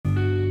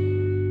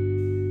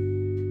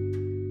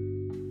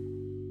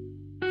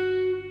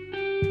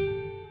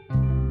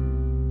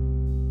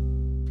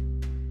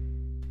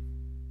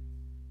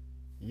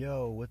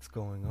What's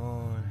going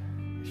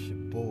on? It's your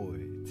boy,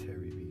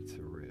 Terry B.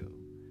 Terrell,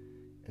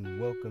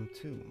 and welcome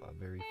to my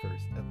very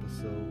first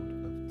episode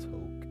of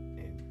TOKE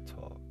N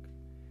TALK.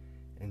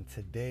 And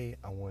today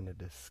I want to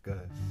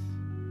discuss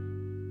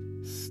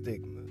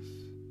stigmas,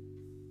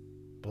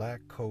 black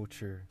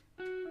culture,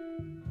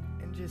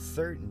 and just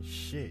certain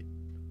shit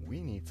we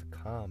need to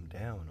calm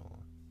down on.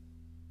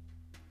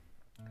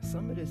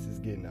 Some of this is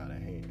getting out of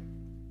hand.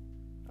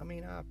 I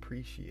mean, I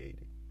appreciate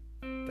it.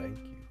 Thank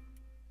you.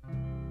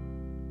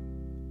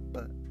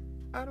 But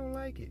I don't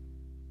like it.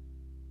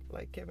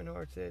 Like Kevin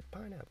Hart said,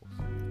 pineapples.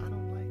 I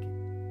don't like it.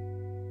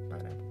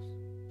 Pineapples.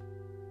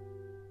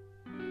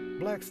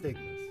 Black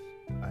stigmas.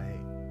 I hate.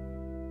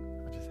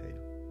 I just hate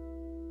them.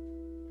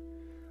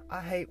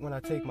 I hate when I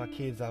take my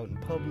kids out in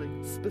public,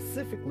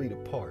 specifically the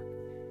park,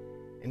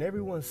 and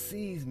everyone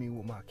sees me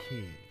with my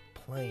kid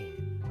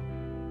playing.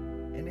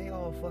 And they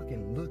all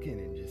fucking looking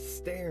and just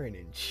staring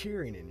and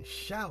cheering and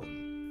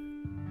shouting.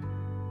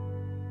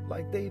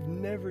 Like they've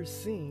never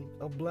seen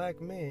a black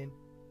man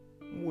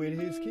with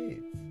his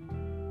kids.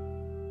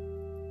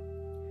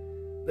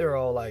 They're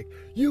all like,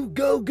 "You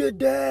go, good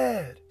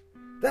dad.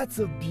 That's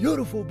a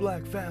beautiful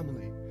black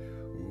family.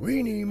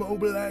 We need more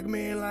black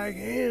men like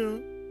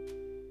him."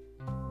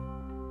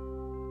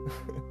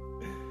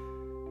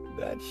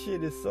 That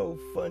shit is so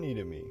funny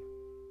to me.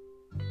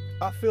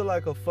 I feel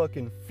like a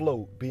fucking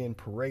float being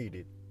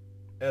paraded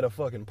at a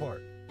fucking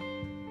park.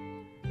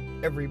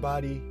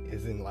 Everybody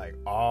is in like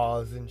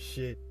awes and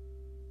shit.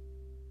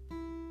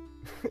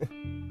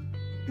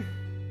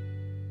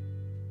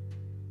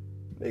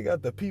 They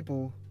got the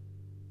people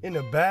in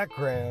the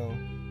background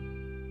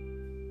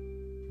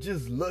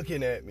just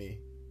looking at me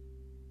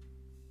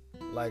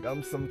like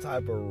I'm some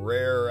type of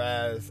rare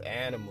ass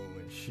animal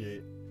and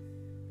shit.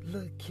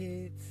 "Look,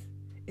 kids,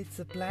 it's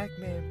a black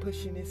man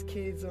pushing his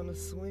kids on a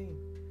swing."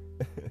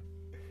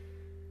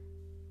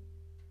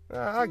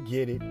 I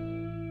get it.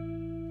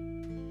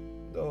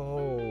 The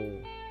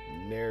whole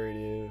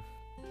narrative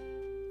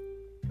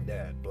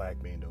that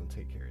black men don't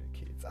take care of the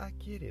kids. I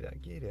get it, I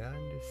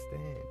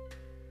understand.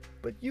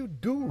 But you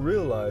do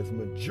realize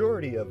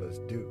majority of us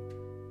do.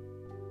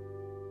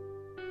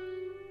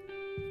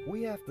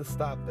 We have to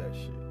stop that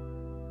shit.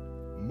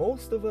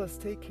 Most of us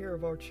take care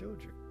of our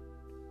children.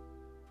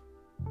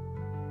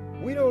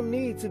 We don't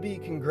need to be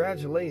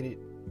congratulated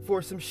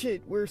for some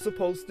shit we're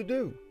supposed to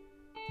do.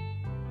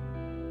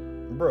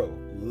 Bro,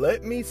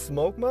 let me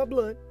smoke my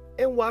blunt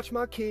and watch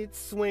my kids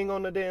swing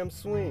on the damn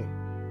swing.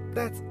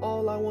 That's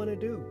all I want to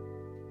do.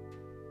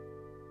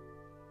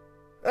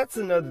 That's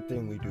another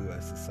thing we do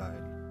as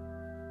society.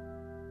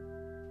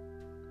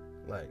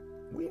 Like,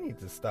 we need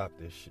to stop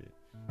this shit.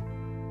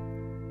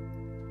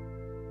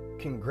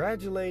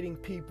 Congratulating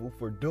people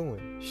for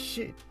doing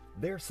shit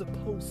they're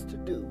supposed to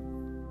do.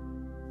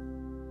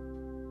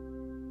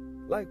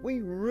 Like,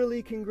 we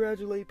really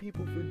congratulate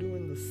people for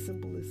doing the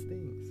simplest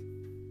things.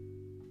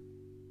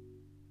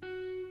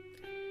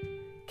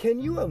 Can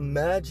you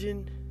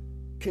imagine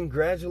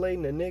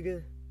congratulating a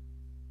nigga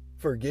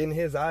for getting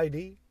his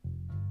ID?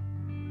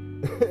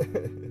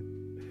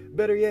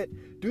 Better yet,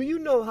 do you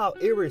know how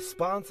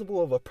irresponsible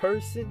of a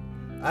person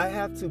I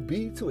have to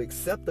be to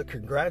accept the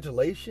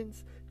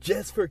congratulations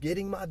just for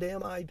getting my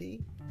damn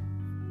ID?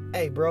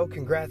 "Hey bro,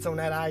 congrats on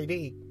that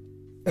ID."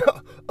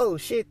 "Oh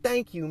shit,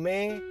 thank you,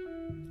 man.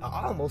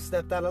 I almost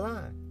stepped out of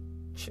line.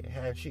 Shit,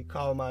 had she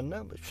called my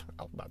number,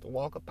 I was about to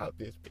walk up out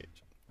this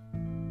bitch."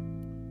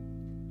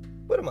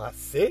 What am I,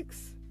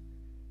 6?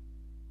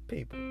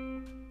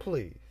 People,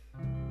 please,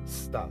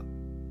 stop.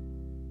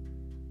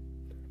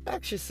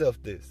 Ask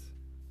yourself this.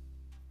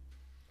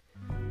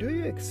 Do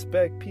you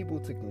expect people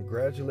to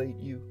congratulate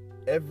you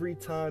every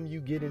time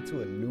you get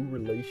into a new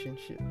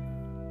relationship?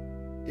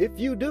 If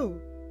you do,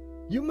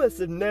 you must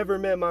have never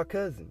met my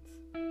cousins.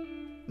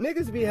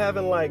 Niggas be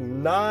having like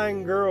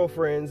 9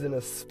 girlfriends in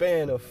a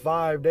span of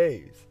 5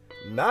 days.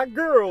 Not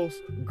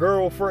girls,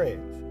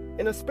 girlfriends.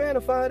 In a span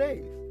of 5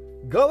 days.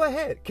 Go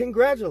ahead,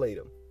 congratulate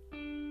him.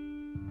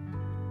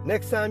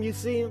 Next time you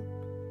see him,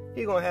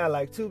 he gonna have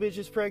like 2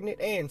 bitches pregnant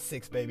and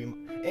 6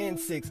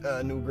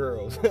 new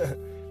girls,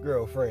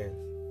 girlfriends.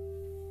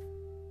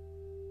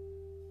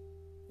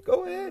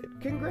 Go ahead,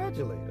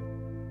 congratulate him.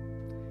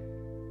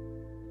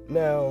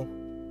 Now,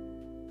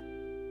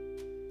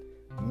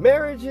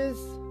 marriages,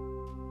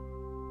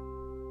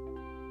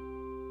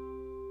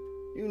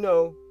 you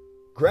know,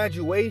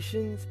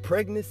 graduations,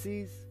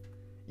 pregnancies,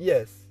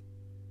 yes.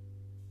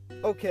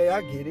 Okay,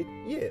 I get it.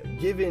 Yeah,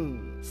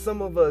 given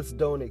some of us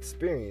don't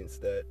experience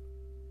that,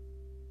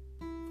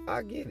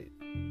 I get it.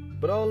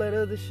 But all that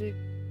other shit,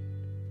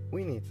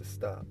 we need to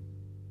stop.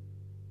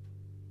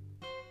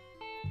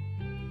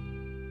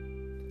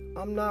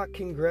 I'm not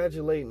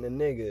congratulating a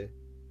nigga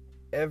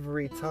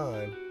every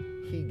time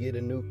he get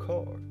a new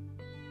car.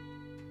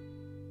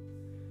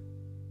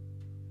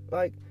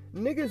 Like,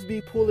 niggas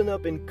be pulling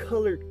up in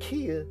colored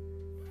Kia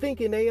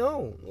thinking they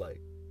own.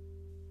 Like,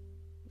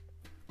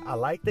 I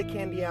like the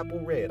candy apple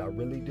red, I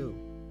really do.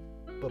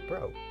 But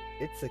bro,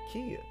 it's a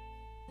Kia.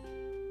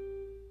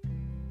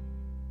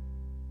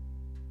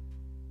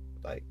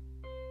 Like,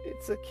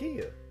 It's a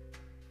Kia.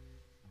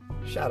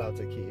 Shout out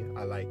to Kia.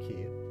 I like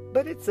Kia.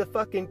 But it's a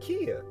fucking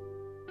Kia.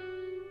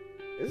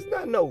 It's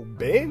not no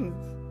Benz.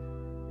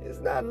 It's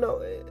not no...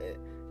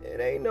 It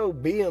ain't no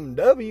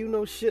BMW,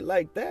 no shit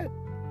like that.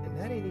 And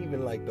that ain't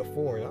even like the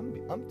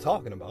foreign I'm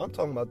talking about. I'm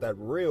talking about that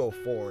real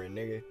foreign,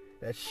 nigga.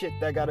 That shit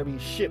that gotta be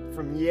shipped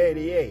from yay to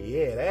yay.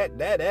 Yeah,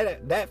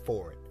 that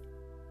foreign.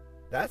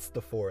 That's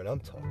the foreign I'm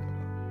talking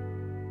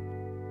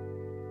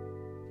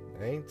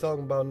about. I ain't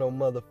talking about no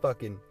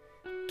motherfucking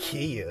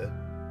Kia.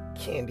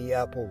 Candy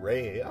apple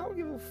red. I don't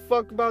give a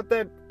fuck about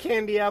that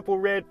candy apple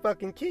red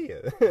fucking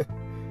Kia.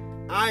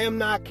 I am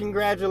not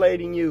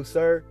congratulating you,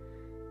 sir.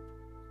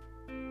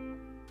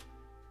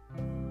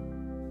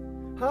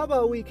 How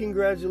about we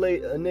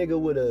congratulate a nigga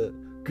with a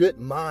good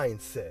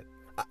mindset,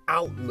 an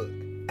outlook,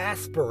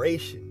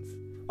 aspirations,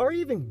 or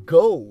even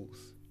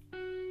goals?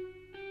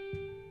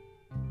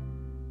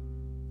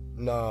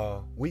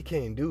 Nah, we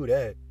can't do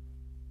that.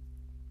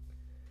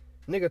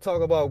 Nigga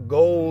talk about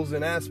goals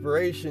and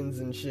aspirations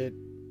and shit.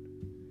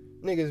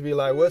 Niggas be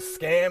like, what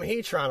scam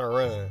he trying to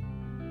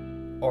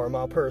run? Or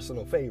my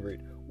personal favorite,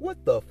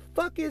 what the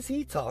fuck is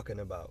he talking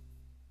about?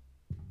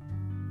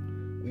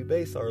 We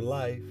base our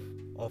life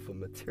off of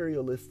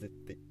materialistic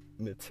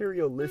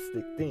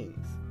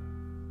things.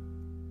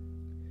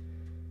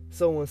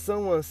 So when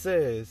someone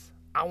says,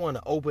 I want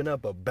to open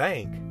up a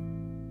bank,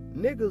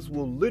 niggas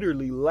will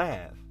literally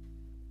laugh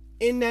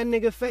in that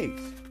nigga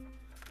face.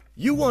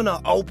 You want to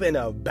open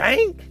a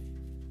bank?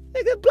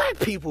 Nigga, black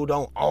people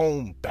don't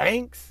own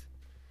banks.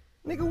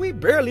 Nigga, we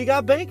barely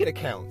got banking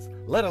accounts,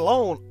 let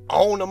alone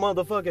own a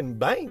motherfucking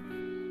bank.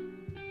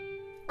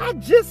 I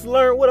just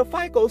learned what a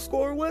FICO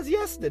score was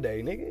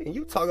yesterday, nigga. And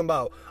you talking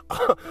about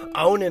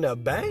owning a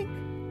bank?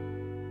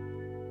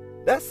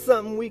 That's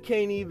something we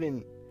can't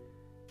even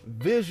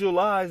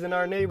visualize in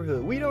our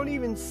neighborhood. We don't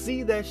even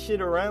see that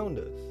shit around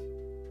us.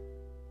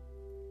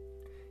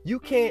 You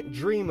can't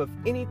dream of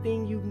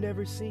anything you've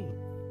never seen.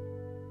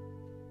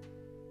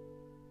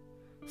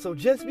 So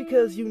just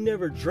because you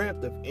never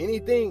dreamt of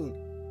anything,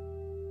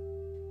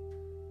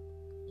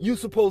 you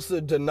supposed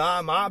to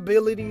deny my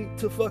ability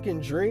to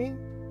fucking dream?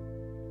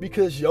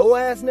 Because your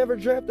ass never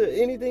dreamt of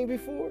anything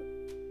before?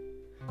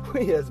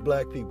 We as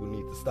black people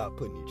need to stop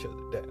putting each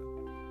other down.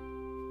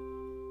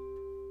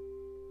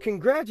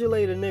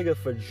 Congratulate a nigga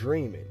for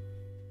dreaming.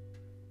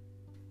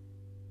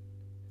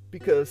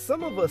 Because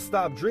some of us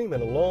stopped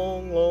dreaming a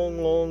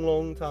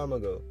long time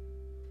ago.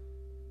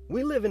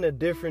 We live in a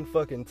different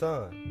fucking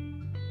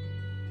time.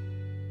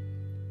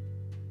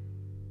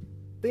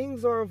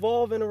 Things are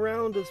evolving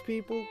around us,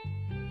 people.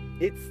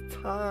 It's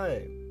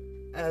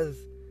time as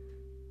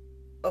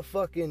a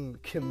fucking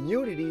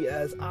community,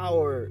 as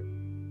our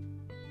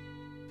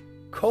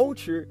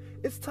culture,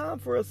 it's time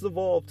for us to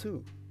evolve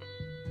too.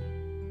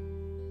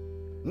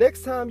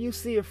 Next time you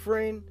see a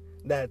friend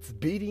that's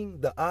beating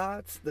the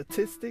odds,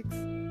 statistics,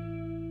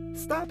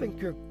 stop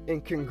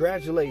and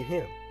congratulate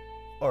him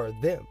or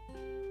them.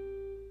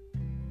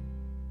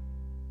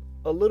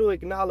 A little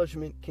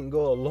acknowledgement can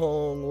go a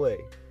long way.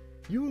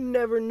 You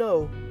never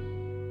know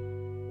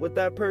what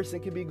that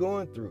person could be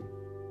going through,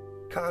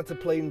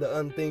 contemplating the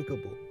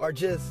unthinkable, or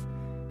just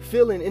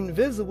feeling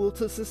invisible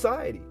to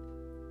society.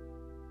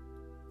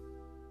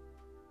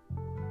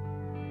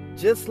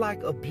 Just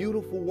like a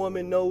beautiful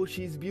woman knows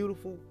she's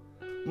beautiful,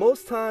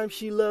 most times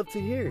she loves to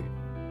hear it.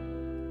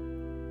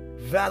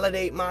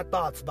 Validate my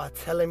thoughts by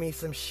telling me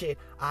some shit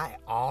I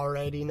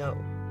already know.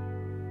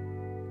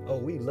 Oh,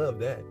 we love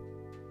that.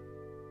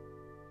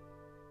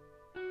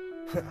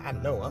 I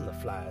know I'm the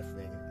flyest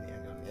nigga.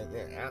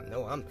 I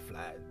know I'm the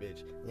flyest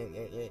bitch.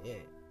 Yeah.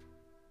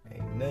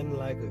 Ain't nothing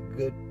like a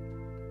good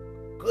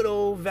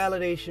old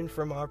validation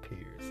from our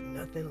peers.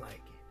 Nothing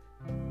like it.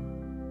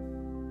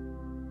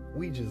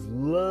 We just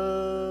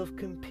love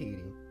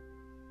competing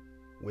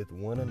with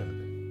one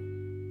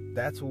another.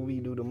 That's what we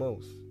do the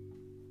most.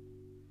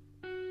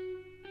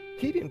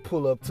 He didn't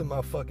pull up to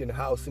my fucking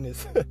house in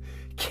his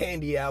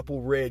candy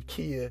apple red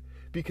Kia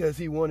because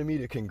he wanted me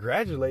to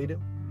congratulate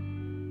him.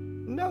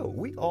 No,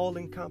 we all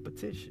in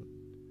competition.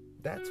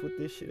 That's what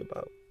this shit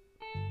about.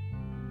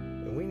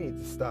 And we need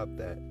to stop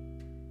that.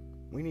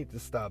 We need to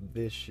stop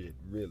this shit,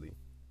 really.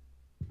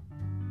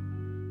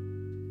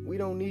 We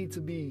don't need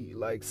to be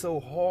like so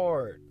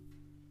hard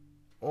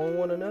on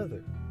one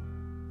another.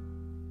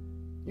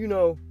 You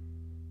know,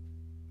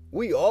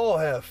 we all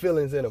have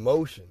feelings and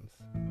emotions.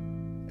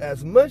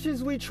 As much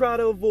as we try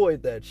to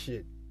avoid that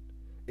shit,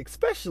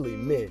 especially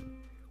men,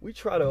 we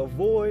try to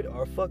avoid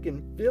our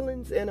fucking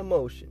feelings and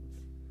emotions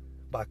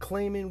by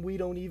claiming we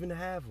don't even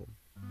have them.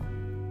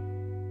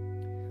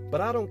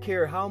 But I don't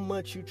care how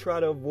much you try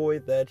to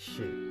avoid that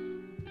shit.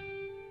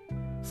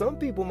 Some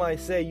people might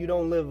say you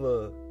don't live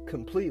a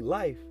complete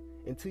life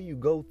until you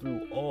go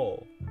through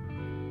all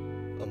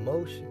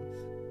emotions.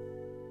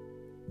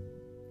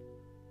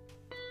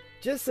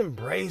 Just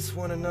embrace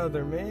one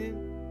another,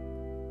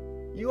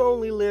 man. You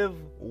only live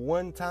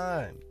one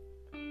time.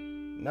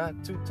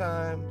 Not 2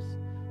 times,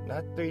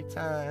 not 3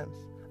 times.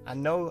 I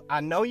know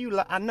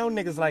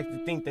niggas like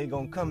to think they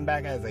gonna come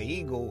back as an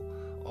eagle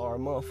or a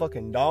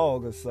motherfucking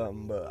dog or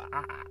something, but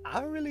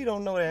I really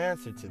don't know the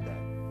answer to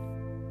that.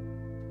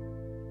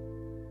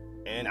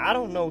 And I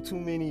don't know too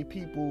many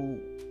people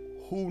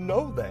who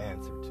know the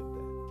answer to that.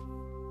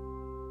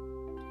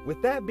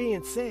 With that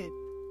being said,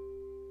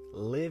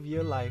 live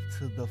your life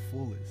to the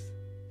fullest.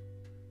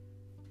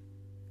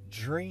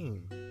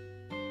 Dream.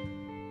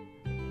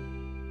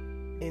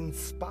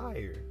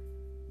 Inspire.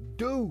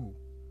 Do.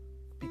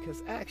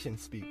 Because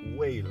actions speak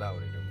way louder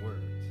than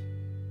words.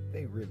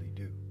 They really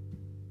do.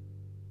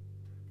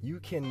 You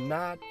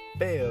cannot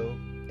fail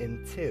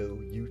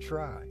until you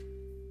try.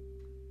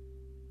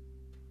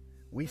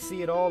 We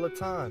see it all the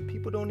time.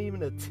 People don't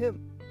even attempt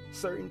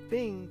certain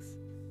things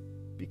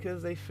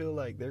because they feel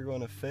like they're going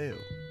to fail.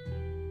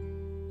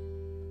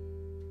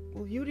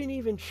 Well, you didn't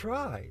even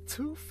try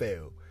to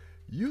fail.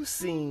 You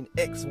seen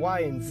X, Y,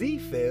 and Z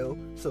fail,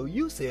 so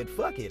you said,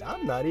 fuck it,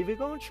 I'm not even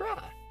going to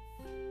try.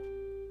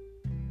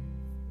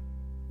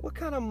 What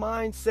kind of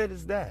mindset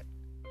is that?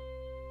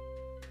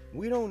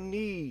 We don't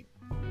need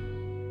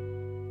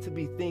to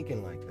be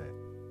thinking like that.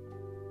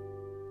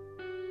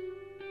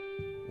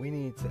 We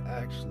need to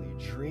actually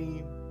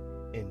dream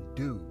and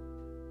do.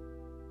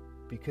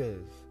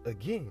 Because,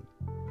 again,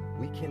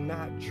 we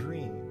cannot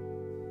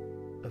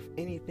dream of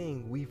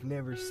anything we've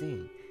never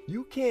seen.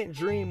 You can't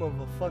dream of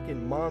a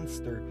fucking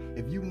monster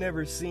if you've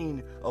never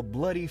seen a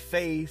bloody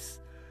face,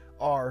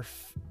 or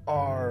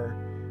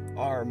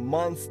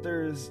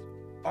monsters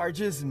are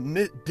just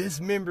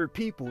dismembered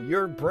people.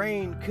 Your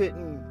brain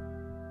couldn't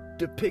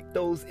depict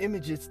those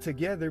images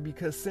together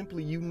because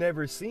simply you've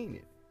never seen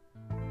it.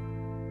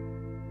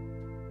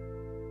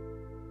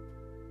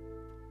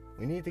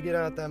 We need to get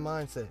out of that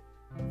mindset.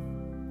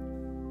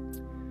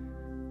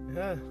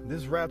 Yeah,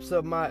 this wraps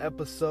up my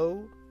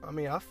episode. I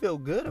mean, I feel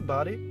good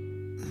about it.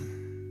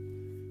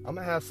 I'm going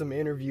to have some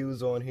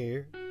interviews on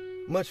here.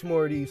 Much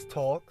more of these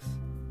talks.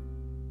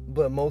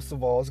 But most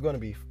of all, it's going to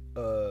be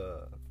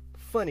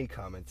funny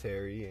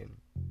commentary. And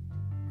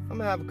I'm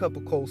going to have a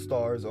couple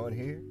co-stars on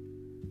here.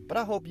 But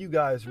I hope you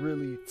guys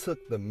really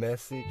took the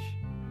message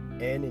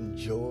and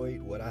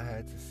enjoyed what I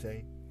had to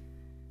say.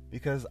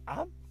 Because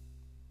I'm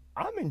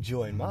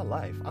enjoying my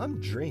life. I'm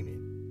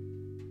dreaming.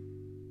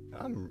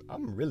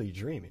 I'm really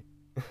dreaming.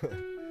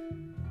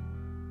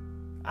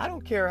 I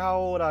don't care how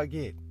old I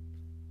get.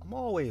 I'm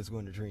always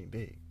going to dream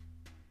big.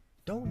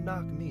 Don't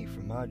knock me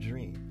for my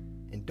dream.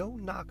 And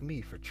don't knock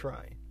me for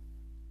trying.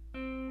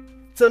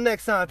 Till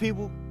next time,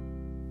 people.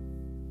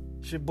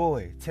 It's your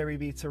boy, Terry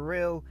B.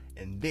 Terrell.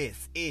 And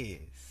this is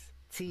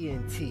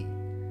TNT.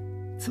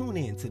 Tune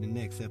in to the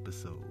next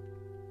episode.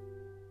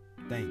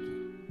 Thank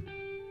you.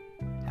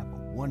 Have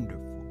a wonderful